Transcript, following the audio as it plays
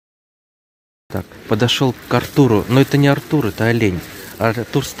Так, подошел к Артуру, но это не Артур, это олень.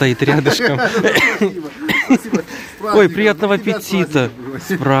 Артур стоит рядышком. Ой, приятного аппетита.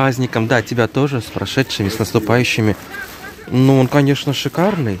 С праздником. Да, тебя тоже, с прошедшими, с наступающими. Ну, он, конечно,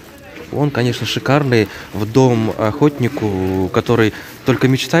 шикарный. Он, конечно, шикарный. В дом охотнику, который только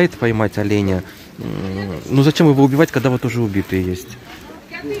мечтает поймать оленя. Ну, зачем его убивать, когда вот уже убитые есть?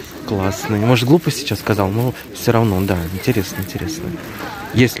 Классный. Может, глупо сейчас сказал, но все равно, да, интересно, интересно.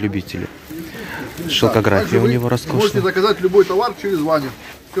 Есть любители. Шелкография у него роскошная. Можете заказать любой товар через Ваню.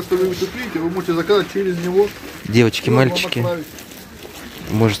 Все, что вы купите, вы можете заказать через него. Девочки, мальчики,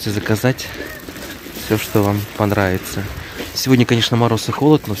 можете заказать все, что вам понравится. Сегодня, конечно, мороз и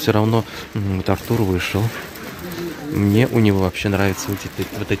холод, но все равно вот Артур вышел. Мне у него вообще нравятся вот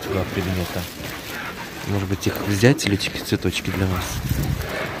эти два предмета. Может быть, их взять или цветочки для вас.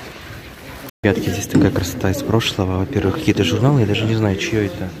 Ребятки, здесь такая красота из прошлого. Во-первых, какие-то журналы, я даже не знаю, чье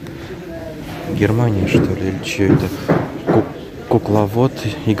это. Германия, что ли, или чье это. Кукловод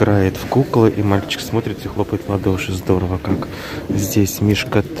играет в куклы, и мальчик смотрит и хлопает в ладоши. Здорово как. Здесь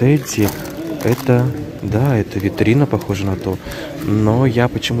Мишка Тедди. Это, да, это витрина, похоже на то. Но я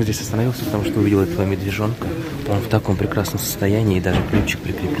почему здесь остановился? Потому что увидел этого медвежонка. Он в таком прекрасном состоянии, и даже ключик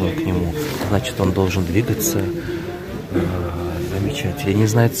прикреплен к нему. Значит, он должен двигаться. Замечательно. Я не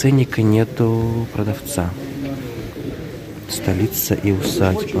знаю, ценника нету продавца. Столица и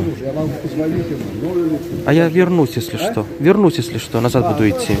усадьба. А я вернусь, если что. Вернусь, если что. Назад буду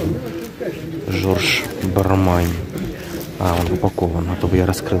идти. Жорж Бармань. А, он упакован, а то бы я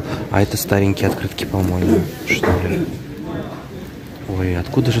раскрыл. А это старенькие открытки, по-моему. Что ли? Ой,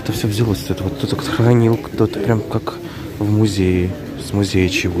 откуда же это все взялось? Это вот кто-то хранил, кто-то прям как в музее. С музея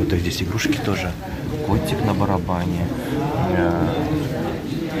чего-то. Здесь игрушки тоже. Котик на барабане.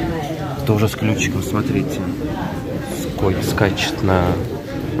 Тоже с ключиком, смотрите. Скачет на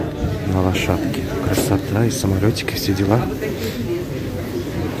лошадке. Красота, и самолетики, все дела.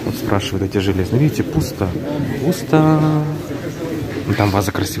 Вот спрашивают эти железные. Видите, пусто. Пусто. Там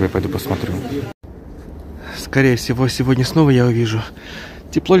ваза красивая, пойду посмотрю. Скорее всего, сегодня снова я увижу.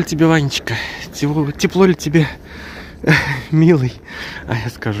 Тепло ли тебе, Ванечка? Тепло ли тебе, милый? А я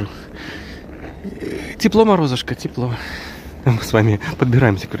скажу. Тепло, Морозушка, тепло. Мы с вами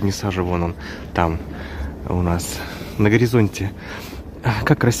подбираемся к Вернисажу. Вон он, там у нас на горизонте.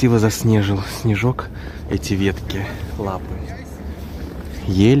 Как красиво заснежил снежок эти ветки, лапы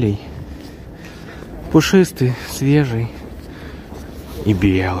елей. Пушистый, свежий и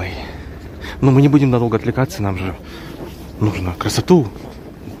белый. Но мы не будем надолго отвлекаться, нам же нужно красоту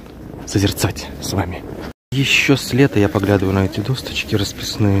созерцать с вами. Еще с лета я поглядываю на эти досточки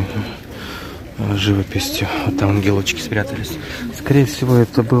расписные живописью. Вот там ангелочки спрятались. Скорее всего,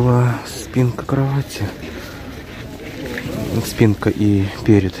 это была спинка кровати. Спинка и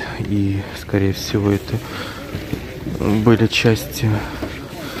перед. И, скорее всего, это были части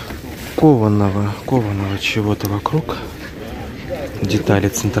кованого чего-то вокруг. Детали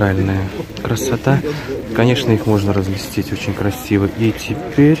центральные. Красота. Конечно, их можно разместить очень красиво. И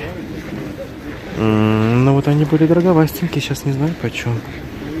теперь... Ну, вот они были дороговастенькие. Сейчас не знаю почем.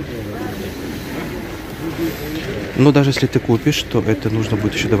 Но даже если ты купишь, то это нужно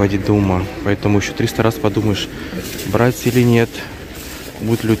будет еще доводить до ума. Поэтому еще 300 раз подумаешь, брать или нет.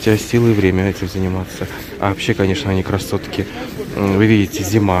 Будут ли у тебя силы и время этим заниматься. А вообще, конечно, они красотки. Вы видите,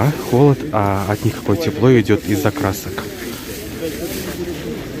 зима, холод, а от них какое тепло идет из-за красок.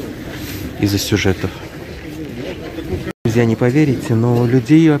 Из-за сюжетов. Друзья, не поверите, но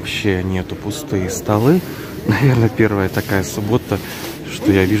людей вообще нету, пустые столы. Наверное, первая такая суббота,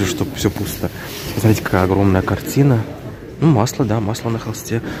 что я вижу, что все пусто. Знаете, какая огромная картина. Ну, масло, да, масло на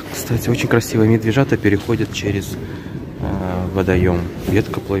холсте. Кстати, очень красиво. Медвежата переходят через водоем.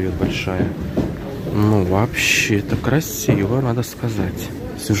 Ветка плывет большая. Ну, вообще, это красиво, надо сказать.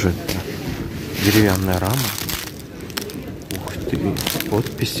 Сюжетно. Деревянная рама. Ух ты.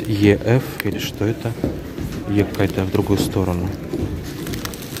 Подпись ЕФ. Или что это? Е какая-то в другую сторону.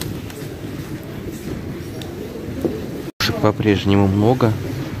 По-прежнему много.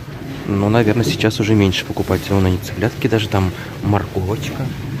 Но, наверное, сейчас уже меньше покупателей. Вон они, цыплятки, даже там морковочка.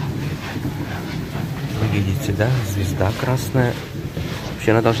 Вы видите, да? Звезда красная.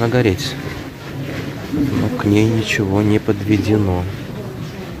 Вообще она должна гореть. Но к ней ничего не подведено.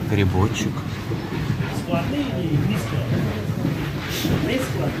 Грибочек.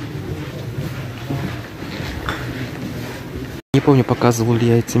 Не помню, показывал ли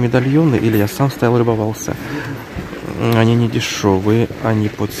я эти медальоны, или я сам стоял и любовался. Они не дешевые, они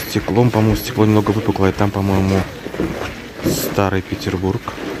под стеклом. По-моему, стекло немного выпуклое. Там, по-моему, Старый Петербург,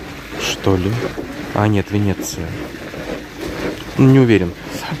 что ли. А, нет, Венеция. Не уверен.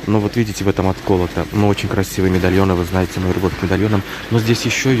 Но вот видите, в этом отколото. Ну, очень красивые медальоны, вы знаете, мою любовь к медальонам. Но здесь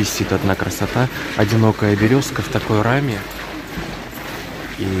еще висит одна красота. Одинокая березка в такой раме.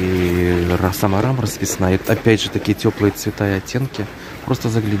 И сама рама расписная. Опять же, такие теплые цвета и оттенки. Просто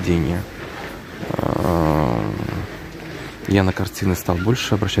заглядение. Я на картины стал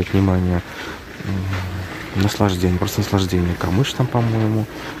больше обращать внимание. Наслаждение, просто наслаждение. Камыш там, по-моему.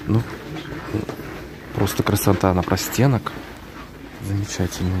 Ну, просто красота на простенок.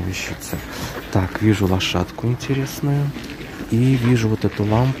 Замечательная вещица. Так, вижу лошадку интересную. И вижу вот эту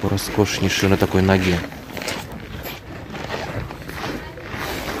лампу роскошнейшую на такой ноге.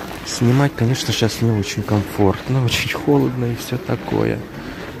 Снимать, конечно, сейчас не очень комфортно. Очень холодно и все такое.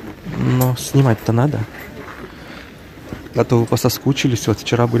 Но снимать-то надо. А то вы пососкучились. Вот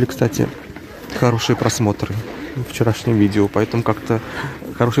вчера были, кстати, хорошие просмотры в вчерашнем видео. Поэтому как-то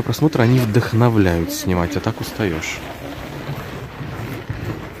хорошие просмотры, они вдохновляют снимать. А так устаешь.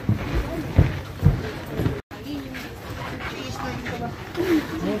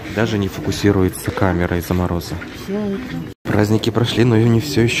 Даже не фокусируется камера из-за мороза. Праздники прошли, но и не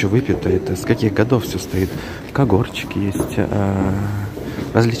все еще выпито. Это с каких годов все стоит? Когорчик есть,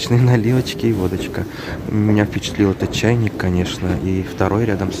 различные наливочки и водочка. Меня впечатлил этот чайник, конечно, и второй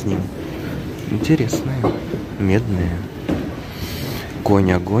рядом с ним. Интересные, медные.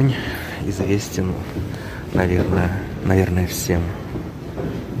 Конь-огонь известен, наверное, всем.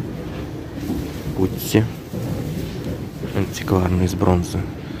 Будьте антикварный из бронзы.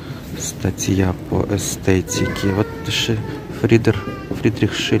 Статья по эстетике. Вот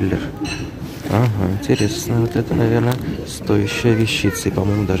Фридрих Шиллер. Ага, интересно. Вот это, наверное, стоящая вещица. И,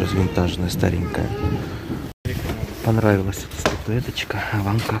 по-моему, даже винтажная, старенькая. Понравилась эта статуэточка. А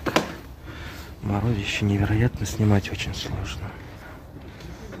вам как? Морозище невероятно, снимать очень сложно.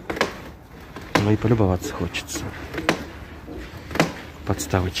 Но и полюбоваться хочется.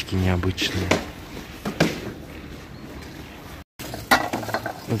 Подставочки необычные.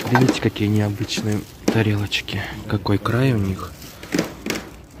 Вот видите, какие необычные тарелочки. Какой край у них.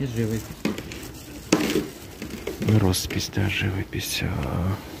 И живопись. Роспись, да, живопись.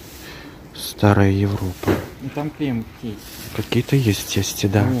 Старая Европа. Ну там клеем есть. Какие-то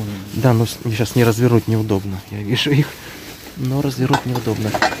есть, да. Да, но сейчас не развернуть неудобно. Я вижу их, но развернуть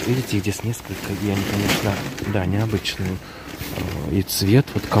неудобно. Видите, здесь несколько, и они, конечно, да, необычные. И цвет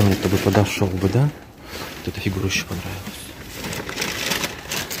вот кому-то бы подошел бы, да? Вот эта фигура еще понравилась.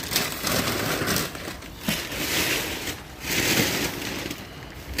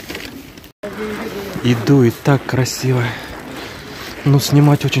 Иду, и так красиво. Но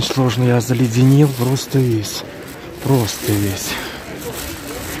снимать очень сложно. Я заледенел просто весь. Просто весь.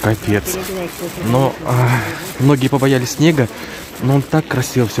 Капец. Но многие побоялись снега. Но он так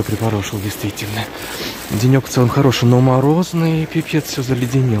красиво все припорошил, действительно. Денек в целом хороший, но морозный. Пипец, все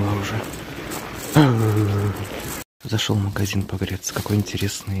заледенело уже. Зашел в магазин погреться. Какой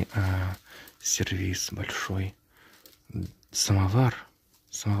интересный сервиз большой. Самовар.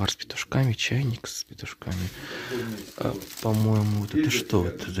 Самовар с петушками, чайник с петушками. По-моему, вот это что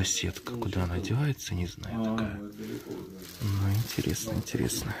это за сетка? Куда она одевается, не знаю. Такая. Ну, интересно,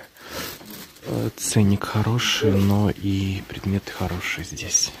 интересно. Ценник хороший, но и предметы хорошие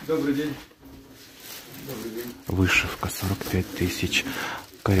здесь. Добрый день. Вышивка 45 тысяч.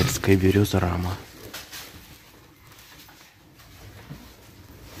 Корейская береза, рама.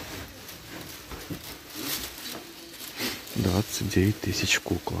 $29 тысяч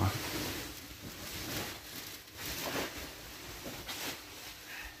кукла.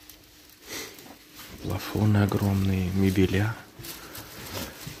 Плафоны огромные, мебеля.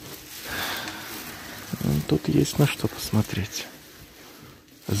 Тут есть на что посмотреть.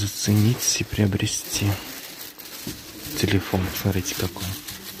 Заценить и приобрести. Телефон, смотрите какой.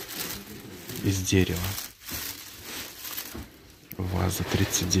 Из дерева. Ваза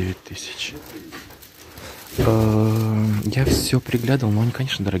 39 тысяч. Я все приглядывал, но они,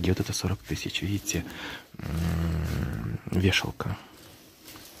 конечно, дорогие. Вот это 40 тысяч, видите, вешалка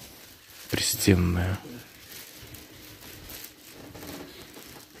пристенная.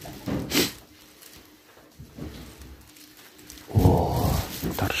 О,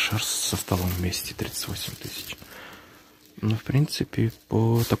 торшер со столом вместе 38 тысяч. Ну, в принципе,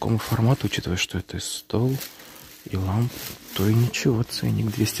 по такому формату, учитывая, что это и стол, и ламп, то и ничего,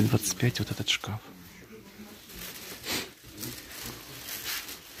 ценник 225, вот этот шкаф.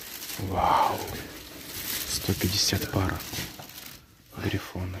 Вау! 150 пар.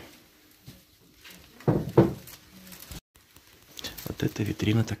 Грифоны. Вот это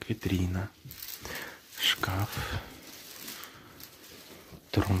витрина, так витрина. Шкаф.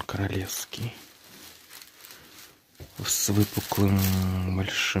 Трон королевский. с выпуклым,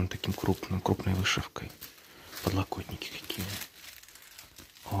 большим, таким крупной вышивкой. Подлокотники какие.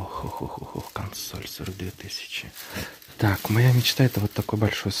 Ох, консоль 42 000. Так, моя мечта — это вот такой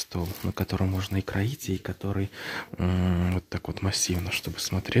большой стол, на котором можно и кроить, и который вот так вот массивно, чтобы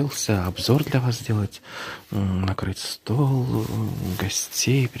смотрелся. Обзор для вас сделать, накрыть стол,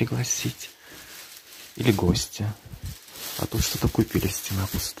 гостей пригласить. Или гостя. А тут что-то купили, стена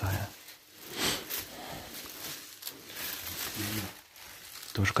пустая.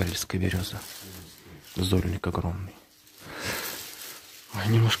 Тоже карельская береза. Зольник огромный. Ой,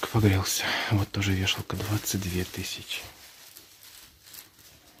 немножко погрелся. Вот тоже вешалка 22 000.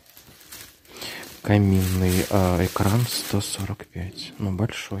 Каминный экран 145. Ну,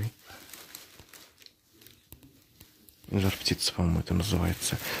 большой. Жар птица, по-моему, это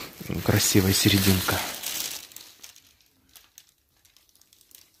называется. Красивая серединка.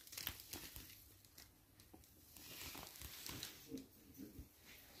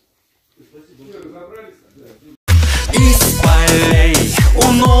 Из полей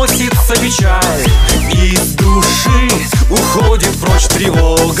уносится печаль, из души уходит прочь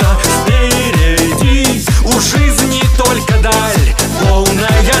тревога. Впереди у жизни только даль,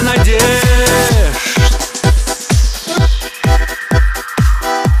 полная надежд.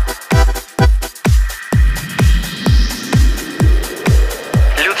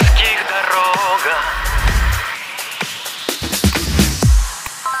 Людских дорога.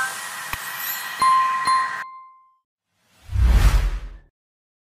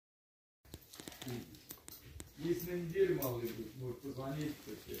 Если на неделю мало ли может позвонить,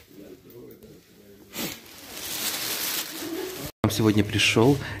 то Нам сегодня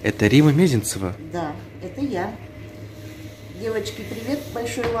пришел, это Рима Мезенцева. Да, это я. Девочки, привет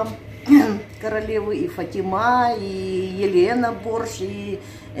большой вам. Королевы и Фатима, и Елена Борш, и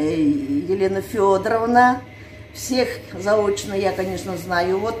Елена Федоровна. Всех заочно я, конечно,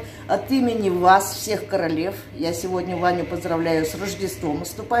 знаю. Вот от имени вас, всех королев, я сегодня Ваню поздравляю с Рождеством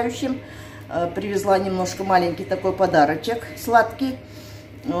наступающим. Привезла немножко маленький такой подарочек, сладкий.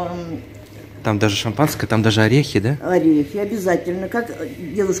 Там даже шампанское, там даже орехи, да? Орехи обязательно. Как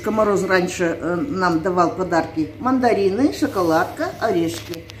Дедушка Мороз раньше нам давал подарки. Мандарины, шоколадка,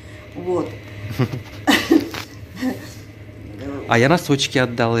 орешки. Вот. А я носочки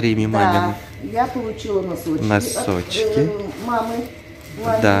отдал Риме, мамин. Да, я получила носочки. Носочки. От мамы.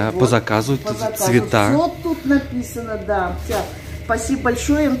 Да, Вот, по заказу, цвета. Все тут написано, да. Спасибо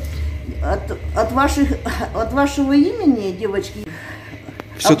большое. От вашего имени, девочки.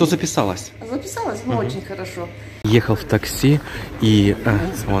 Все тут записалось. Записалась? Ну, очень хорошо. Ехал в такси, и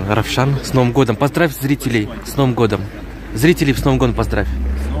вон, Равшан, с Новым годом. Поздравь зрителей с Новым годом. Зрителей с Новым годом поздравь.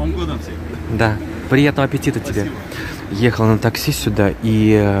 С Новым годом всех. Да, приятного аппетита тебе. Ехал на такси сюда,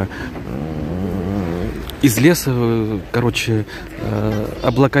 и из леса, короче,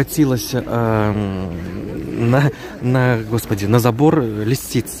 облокотилась на забор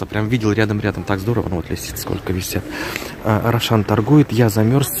лисица. Прям видел рядом, так здорово. Ну вот лисиц сколько висят. Равшан торгует, я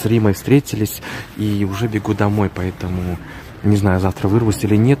замерз, с Римой встретились, и уже бегу домой, поэтому не знаю, завтра вырвусь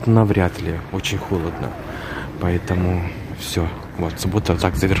или нет, навряд ли. Очень холодно. Поэтому все. Вот, суббота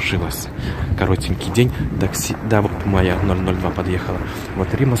так завершилась. Коротенький день. Такси, да, вот моя 002 подъехала.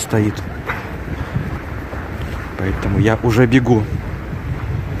 Вот Рима стоит. Поэтому я уже бегу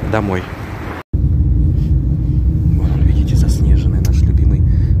домой. Вот он, видите, заснеженный наш любимый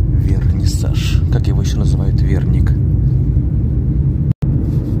Вернисаж. Как его еще называют, Верник.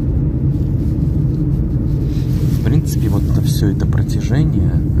 В принципе, вот это все это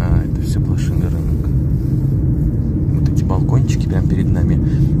протяжение, это все блошиный рынок. Вот эти балкончики прямо перед нами,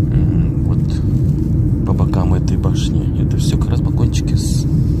 вот по бокам этой башни, это все как раз балкончики с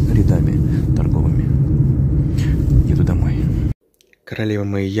рядами торговыми. Еду домой. Королевы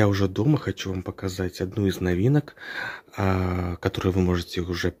мои, я уже дома. Хочу вам показать одну из новинок, которую вы можете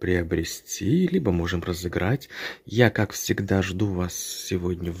уже приобрести, либо можем разыграть. Я, как всегда, жду вас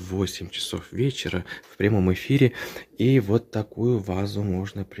сегодня в 8 часов вечера в прямом эфире. И вот такую вазу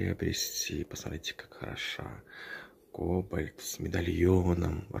можно приобрести. Посмотрите, как хороша. Кобальт с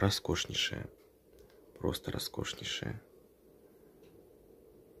медальоном. Роскошнейшая. Просто роскошнейшая.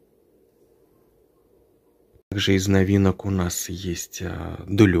 Также из новинок у нас есть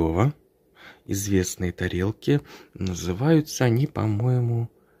Дулева. Известные тарелки. Называются они, по-моему,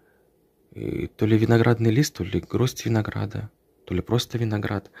 то ли виноградный лист, то ли гроздь винограда, то ли просто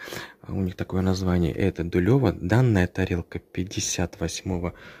виноград. У них такое название. Это Дулева. Данная тарелка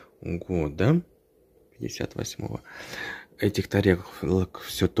 58-го года. 58-го. этих тарелок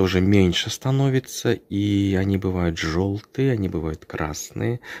все тоже меньше становится, и они бывают желтые, они бывают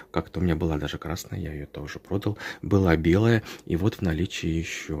красные. Как-то у меня была даже красная, я ее тоже продал. Была белая, и вот в наличии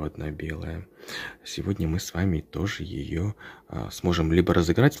еще одна белая. Сегодня мы с вами тоже ее сможем либо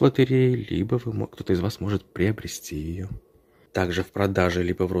разыграть в лотерее, либо кто-то из вас может приобрести ее. Также в продаже,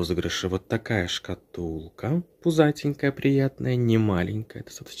 либо в розыгрыше вот такая шкатулка, пузатенькая, приятная, не маленькая,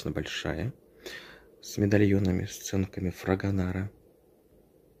 достаточно большая, с медальонами, с ценками фрагонара.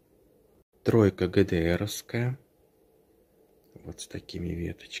 Тройка ГДРовская, вот с такими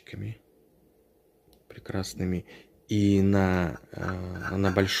веточками прекрасными. И на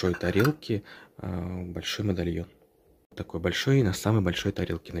большой тарелке большой медальон. Такой большой, и на самой большой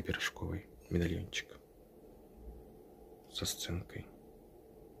тарелке, на пирожковой, медальончик со сценкой.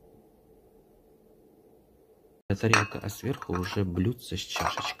 Тарелка, а сверху уже блюдце с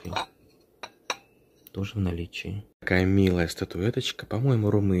чашечкой. Тоже в наличии. Такая милая статуэточка. По-моему,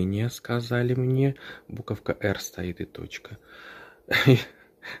 Румыния, сказали мне. Буковка R стоит и точка.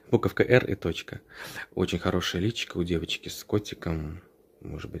 Буковка R и точка. Очень хорошая личико у девочки с котиком.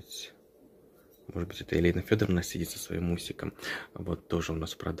 Может быть, это Елена Федоровна сидит со своим усиком. Вот тоже у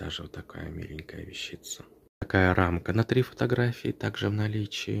нас в продаже вот такая миленькая вещица. Такая рамка на 3 фотографии. Также в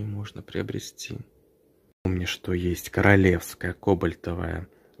наличии можно приобрести. Помню, что есть королевская кобальтовая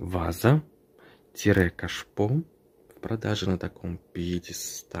ваза. Кашпо в продаже на таком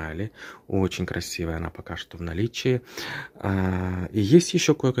пьедестале. Очень красивая она пока что в наличии. И есть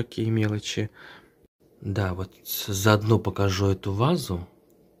еще кое-какие мелочи. Да, вот заодно покажу эту вазу.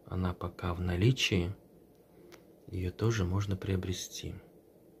 Она пока в наличии. Ее тоже можно приобрести.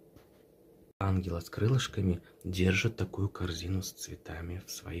 Ангела с крылышками держит такую корзину с цветами в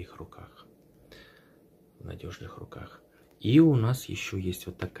своих руках. В надежных руках. И у нас еще есть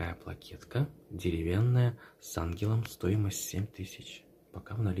вот такая плакетка деревянная с ангелом, стоимость 7000.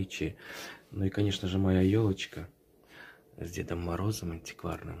 Пока в наличии. Ну и, конечно же, моя елочка с Дедом Морозом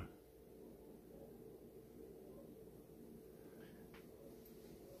антикварным.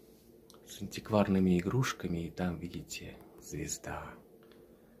 С антикварными игрушками. И там, видите, звезда.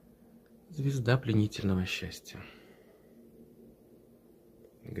 Звезда пленительного счастья.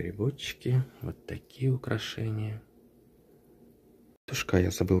 Грибочки. Вот такие украшения. Петушка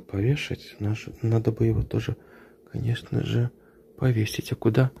я забыл повешать. Надо бы его тоже, конечно же, повесить. А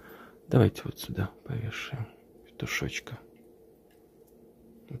куда? Давайте вот сюда повешаем петушочка.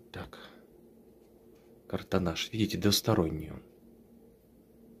 Вот так. Картонаж. Видите, двусторонний он.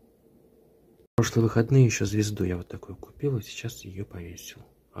 В прошлые выходные еще звезду я вот такую купил, и сейчас ее повесил.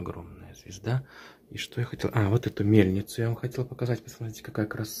 Огромная звезда. И что я хотел? А, вот эту мельницу я вам хотел показать. Посмотрите, какая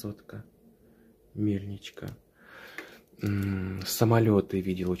красотка. Мельничка. Самолеты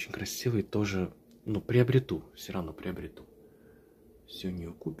видел очень красивые. Тоже, ну, приобрету. Все равно приобрету. Все не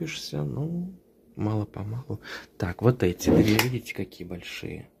укупишься, но мало-помалу. Так, вот эти две, видите, какие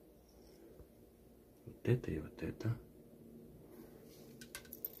большие. Вот это и вот это.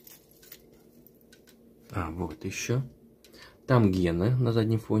 А, вот еще. Там Гена на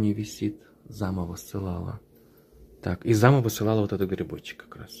заднем фоне висит. Зама высылала. Так, и зама высылала вот этот грибочек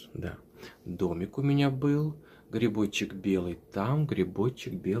как раз. Да. Домик у меня был. Грибочек белый там,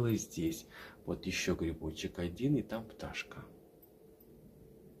 грибочек белый здесь. Вот еще грибочек один, и там пташка.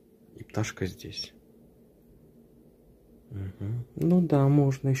 И пташка здесь. Угу. Ну да,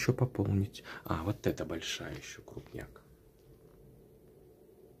 можно еще пополнить. А, вот это большая еще, крупняк.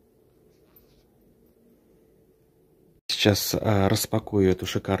 Сейчас распакую эту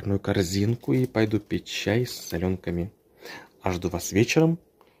шикарную корзинку и пойду пить чай с соленками. А жду вас вечером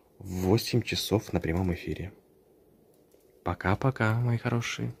в 8 часов на прямом эфире. Пока-пока, мои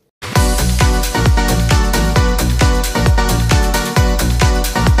хорошие.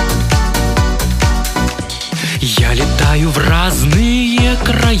 Я летаю в разные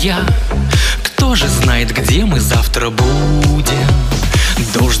края. Кто же знает, где мы завтра будем?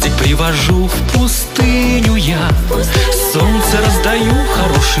 Дождик привожу в пустыню я, солнце раздаю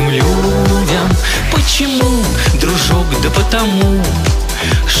хорошим людям. Почему, дружок? Да потому,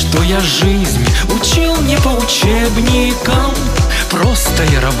 что я жизнь учил не по учебникам. Просто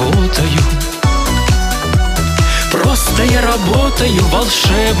я работаю, просто я работаю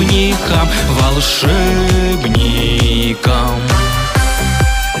волшебником, волшебником.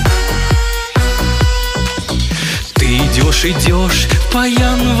 Ты идешь по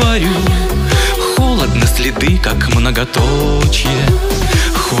январю, холодно, следы как многоточие.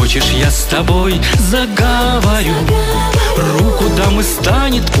 Хочешь, я с тобой заговорю, руку дам и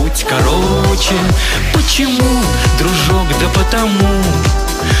станет путь короче. Почему, дружок? Да потому,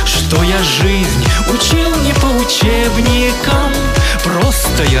 что я жизнь учил не по учебникам. учебникам.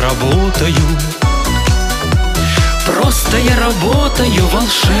 Просто я работаю, просто я работаю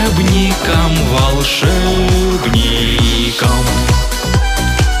волшебником, волшебником.